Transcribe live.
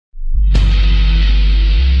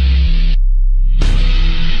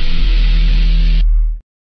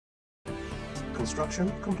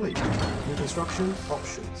Construction complete. New construction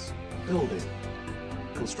options. Building.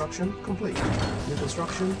 Construction complete. New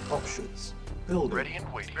construction options. Building. Ready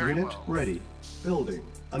and waiting. Unit ready. Building.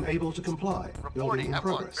 Unable to comply. Building in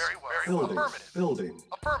progress. Building. Building.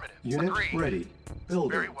 Affirmative. Unit Agreed. ready. Building.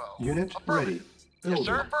 Very well. Unit Affirmative. ready. Building. Yes,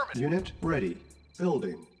 sir. Affirmative. Unit ready.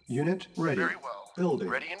 Building. Unit ready. Very well. Building.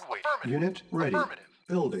 Ready and waiting. Affirmative. Unit ready. Affirmative.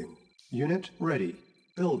 Building. Unit ready.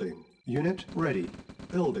 Building. Unit ready.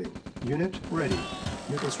 Building. Unit ready.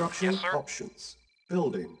 New construction Yes, sir. options.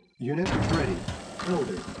 Building. Unit ready.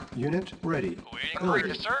 Building. Unit ready. Waiting Building. order,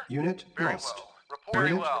 yes, sir. Unit Very lost. well.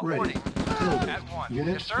 Reporting. Unit ready. Reporting. Building. At once.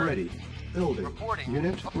 Unit Yes, sir. ready. Building. Reporting.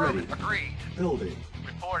 Unit ready. Affirmative. Agreed. Building.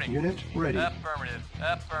 Reporting. Unit ready. Affirmative.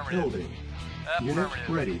 Affirmative. Building. Unit Affirmative.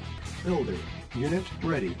 ready. Building. Unit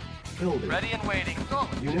ready. Building. Ready and waiting.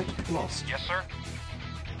 Unit lost. Yes, sir.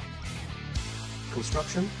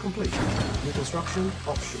 Construction complete. New construction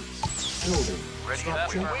options. Building. Ready.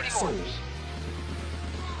 Structure Waiting sold. orders.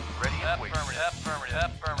 Ready and waiting. Affirmative.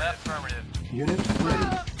 Affirmative. Affirmative. Unit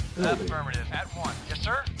ready. Building. Affirmative. At once. Yes,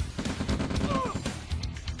 sir.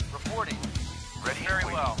 Reporting. Ready. Very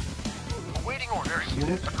well. Awaiting orders.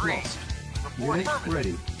 Unit Agreed. lost. Reporting. Unit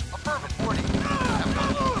ready. Affirmative. Reporting.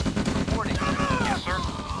 Reporting. Yes, sir.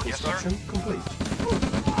 Yes, sir. Construction complete.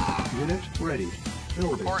 Unit ready.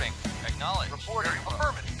 Building. Reporting. Acknowledge. Reporting.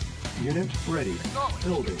 Affirmative. Unit ready. Acknowledge.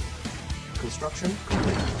 Building. Construction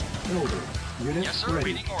complete. Building. Unit Yes, sir.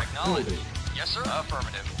 ready. Awaiting order. Acknowledge. Building. Yes, sir.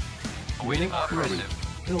 Affirmative. Awaiting Unit order. ready.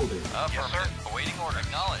 Affirmative. Building. Affirmative. Awaiting order.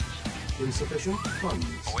 Acknowledge. Insufficient funds.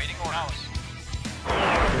 Awaiting orders.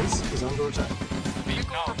 Base is under attack.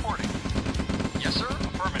 Vehicle reporting. Yes, sir.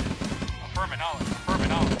 Affirmative. Affirmative.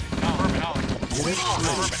 Affirmative. Affirmative. Unit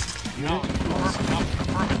ready. Unit lost.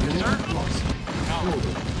 Affirmative. Unit Sir. lost.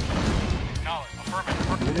 Building.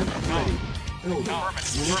 Affirmative. Unit ready. Building.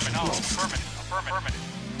 Affirmative. Unit lost. Affirmative.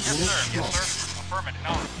 Yes, Unit sir. Yes, lost. sir. Affirmative.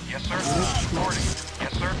 Yes, sir. Unit Reporting. lost.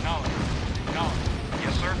 Yes, sir.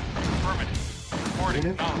 Yes, sir. Affirmative. Reporting.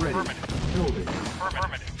 Unit ready. Building.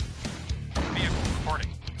 Affirmative. Vehicle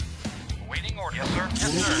reporting. Awaiting order. Yes, sir. Yes,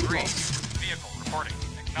 Unit sir. Agreed. lost. Vehicle reporting.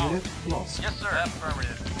 Unit lost. Yes, sir.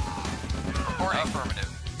 Affirmative. Reporting. Affirmative.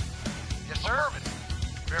 Yes, sir. Affirmative.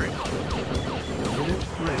 Very good. Unit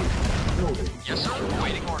ready. Building. Yes, sir.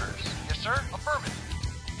 Awaiting orders. Yes, sir. Affirmative.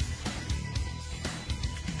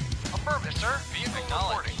 Affirmative, sir. Vehicle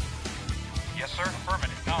reporting. Yes, sir.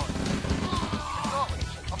 Affirmative. Acknowledge.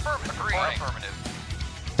 Affirmative. Agreed. Affirmative.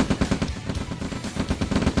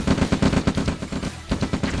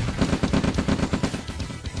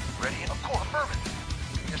 Ready and of course. Affirmative.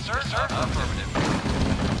 Yes, sir. Yes, sir. Affirmative.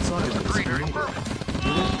 Silence. Agreed. needed. Affirmative.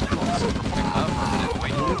 Unit lost. Affirmative.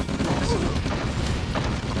 Awaiting Unit lost.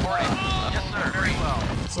 reporting. Yes, sir. Very well.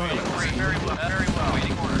 Silence. Agreed. Very well. Very well.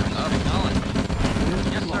 Waiting orders. Acknowledge. Unit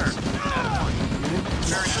Yes, lost. sir. Unit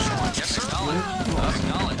Very lost. good. Yes, sir. Unit lost.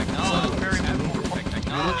 Acknowledge. Acknowledge. Very good.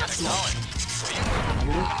 Acknowledge. Acknowledge.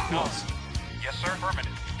 Unit lost. Yes, sir.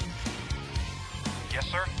 Affirmative. Yes,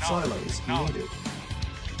 sir. Silos needed.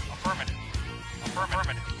 Affirmative.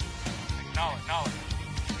 Affirmative. Acknowledge.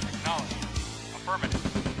 Acknowledge. Affirmative.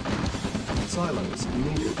 Silos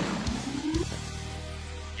needed.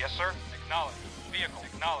 Yes, sir. Acknowledge. Vehicle.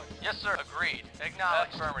 Acknowledge. Yes, sir. Agreed.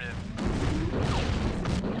 Acknowledge. Affirmative.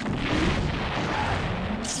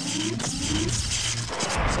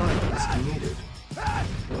 Silos needed.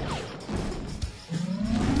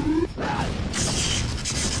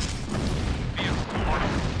 Vehicle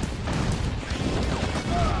reporting.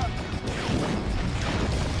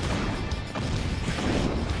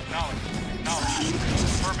 Acknowledge.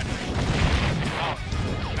 Affirmative.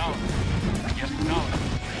 Acknowledge. Yes, acknowledge.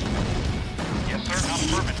 Yes, sir.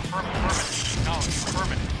 Affirmative.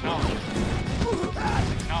 Affirmative. Acknowledge.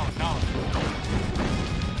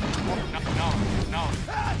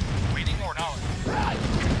 Waiting or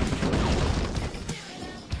knowledge.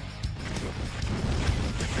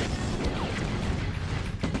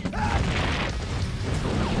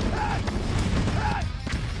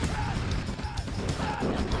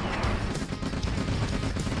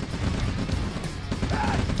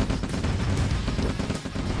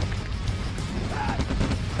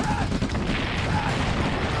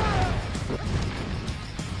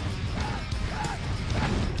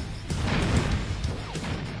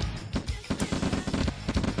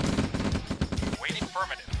 Waiting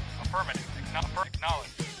affirmative. Affirmative. Acknowledge.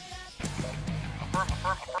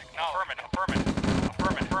 Affirmative. Knowledge.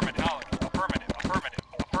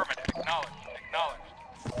 Affirmative. Acknowledge.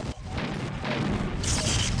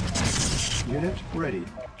 Unit ready.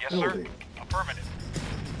 Yes, Building. sir. Affirmative.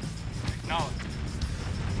 Acknowledge.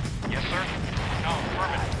 Yes, sir. No,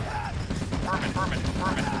 affirmative. Affirmative.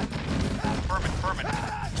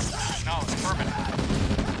 Acknowledged.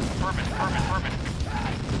 Affirmative.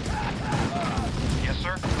 Yes,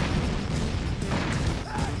 sir.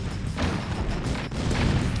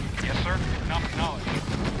 Yes, sir. Acknowledged.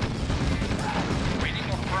 Waiting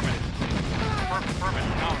on affirmative.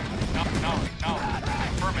 Affirmative. Acknowledged.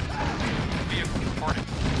 Affirmative. Vehicle reporting.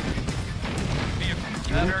 Vehicle.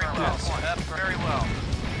 Very well. Very well.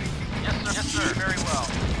 Yes, sir. Very well.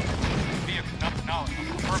 Vehicle. Acknowledged.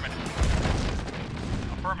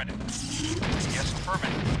 Affirmative. Yes,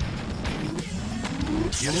 affirmative.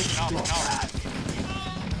 Yes, acknowledged.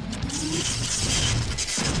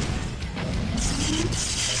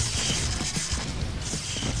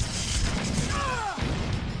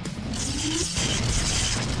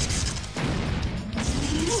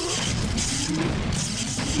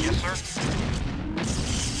 Yes, sir.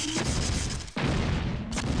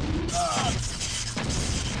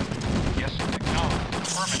 Yes, acknowledged.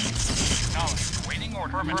 Affirmative. Acknowledged. Waiting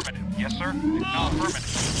order. Affirmative. Yes, sir. Acknowledged.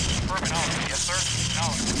 Affirmative. Yes, sir.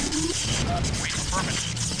 Acknowledged. Wait. Affirmative.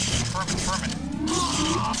 Affirmative.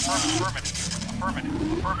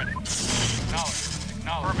 Acknowledged.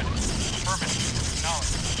 Affirmative.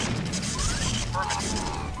 Acknowledged.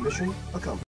 Mission accomplished.